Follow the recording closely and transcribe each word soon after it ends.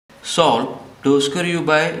solve dou square u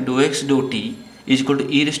by dou x dou t is equal to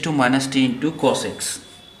e raised to minus t into cos x.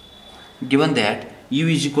 Given that u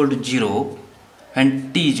is equal to 0 and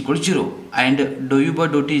t is equal to 0 and dou u by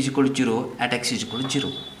dou t is equal to 0 at x is equal to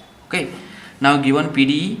 0. Okay. Now given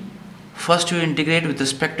PDE, first you integrate with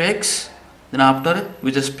respect to x, then after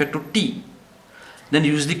with respect to t. Then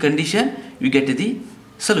use the condition, you get the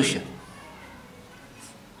solution.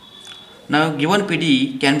 Now given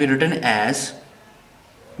PDE can be written as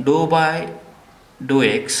dou by dou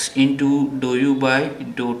x into dou u by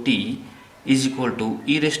dou t is equal to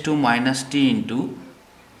e raised to minus t into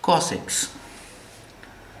cos x.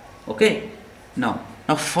 Okay. Now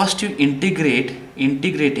first you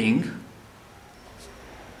integrating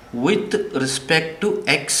with respect to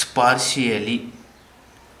x partially.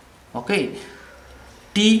 Okay.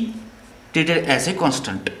 T treated as a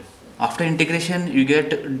constant. After integration you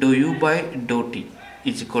get dou u by dou t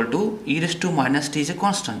is equal to e raised to minus t is a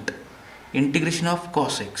constant. Integration of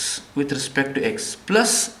cos x with respect to x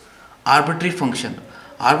plus arbitrary function.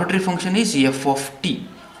 Arbitrary function is f of t.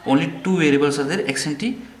 Only two variables are there, x and t.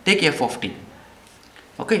 Take f of t.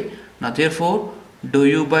 Okay. Now therefore dou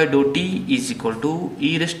u by dou t is equal to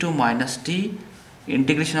e raised to minus t.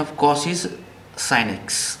 Integration of cos is sin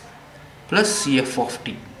x plus cf of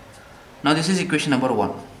t. Now this is equation number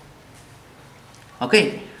 1.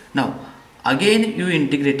 Okay. Now again you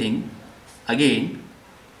integrating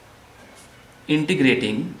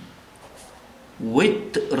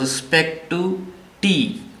with respect to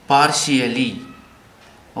t partially.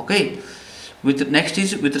 Okay. Next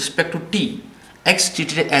is with respect to t, x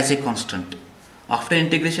treated as a constant. After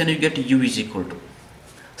integration you get u is equal to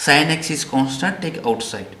sin x is constant, take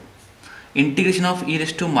outside. Integration of e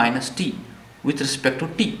raised to minus t with respect to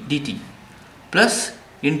t dt plus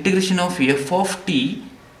integration of f of t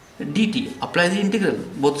dt. Apply the integral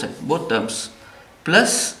both sides, both terms,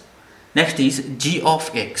 plus next is g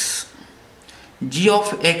of x. G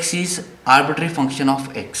of x is arbitrary function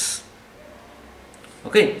of x.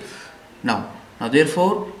 Okay. Now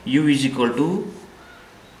therefore u is equal to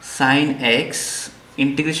sin x.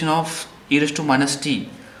 Integration of e raised to minus t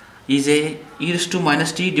is a e raised to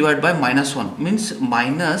minus t divided by minus 1, means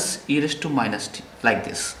minus e raised to minus t, like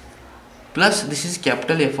this, plus this is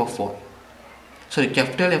capital F of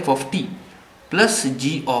t plus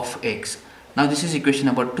g of x. Now this is equation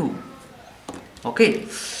number 2. Okay.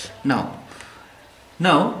 Now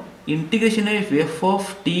integration of f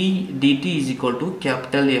of t dt is equal to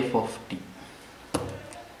capital F of t.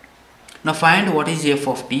 Now find what is f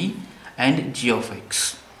of t and g of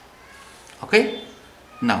x. Okay.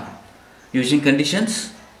 Now using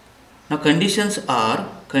conditions. Now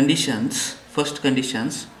first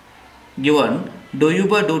conditions given dou u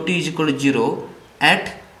by dou t is equal to 0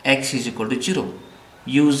 at x is equal to 0,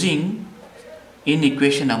 using in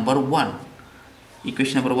equation number 1.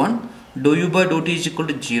 Equation number 1, dou u by dou t is equal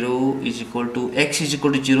to 0 is equal to x is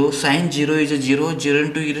equal to 0, sin 0 is a 0, 0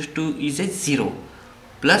 into e raised to is a 0,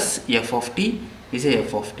 plus f of t is a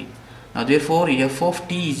f of t. Now therefore f of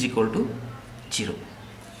t is equal to 0.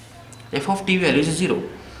 F of t value is 0.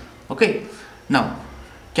 Okay. Now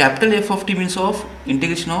capital F of t means of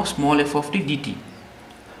integration of small f of t dt.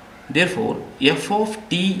 Therefore f of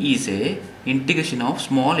t is a integration of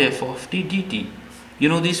small f of t dt. You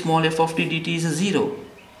know the small f of t dt is a 0.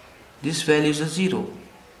 This value is a 0.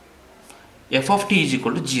 F of t is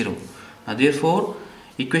equal to 0. Now therefore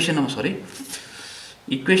equation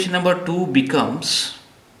number 2 becomes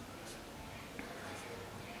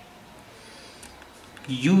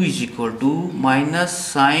u is equal to minus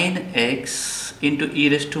sin x into e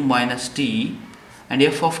raised to minus t, and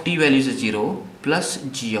f of t value is a 0, plus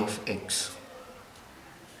g of x.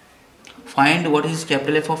 Find what is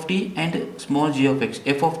capital F of t and small g of x.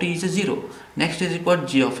 F of t is a 0. Next is equal to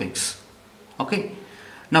g of x. Okay.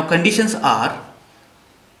 Now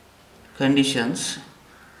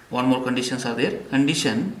one more conditions are there.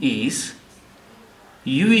 Condition is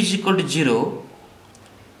u is equal to 0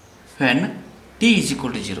 when t is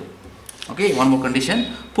equal to 0. Okay, one more condition.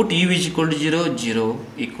 Put u is equal to 0, 0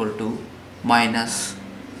 equal to minus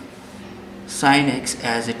sin x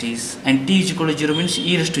as it is, and t is equal to 0 means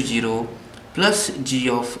e raised to 0 plus g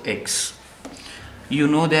of x. You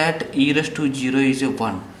know that e raised to 0 is a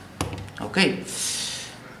 1. Okay.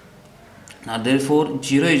 Now therefore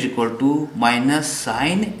 0 is equal to minus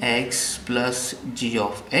sin x plus g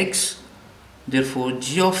of x. Therefore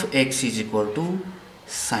g of x is equal to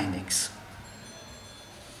sin x.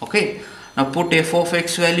 Okay. Now put f of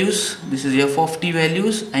x values, this is f of t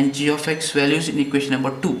values, and g of x values in equation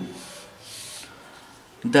number 2.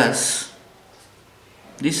 Thus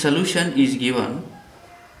this solution is given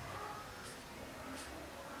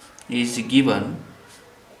is given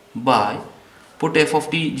by put f of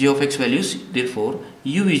t, g of x values. Therefore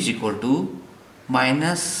u is equal to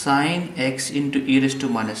minus sine x into e raised to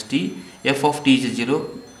minus t. F of t is a 0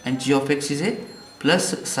 and g of x is a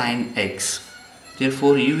plus sine x.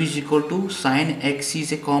 Therefore u is equal to sine x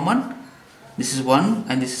is a common. This is 1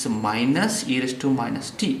 and this is a minus e raised to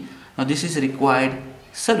minus t. Now this is required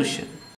solution.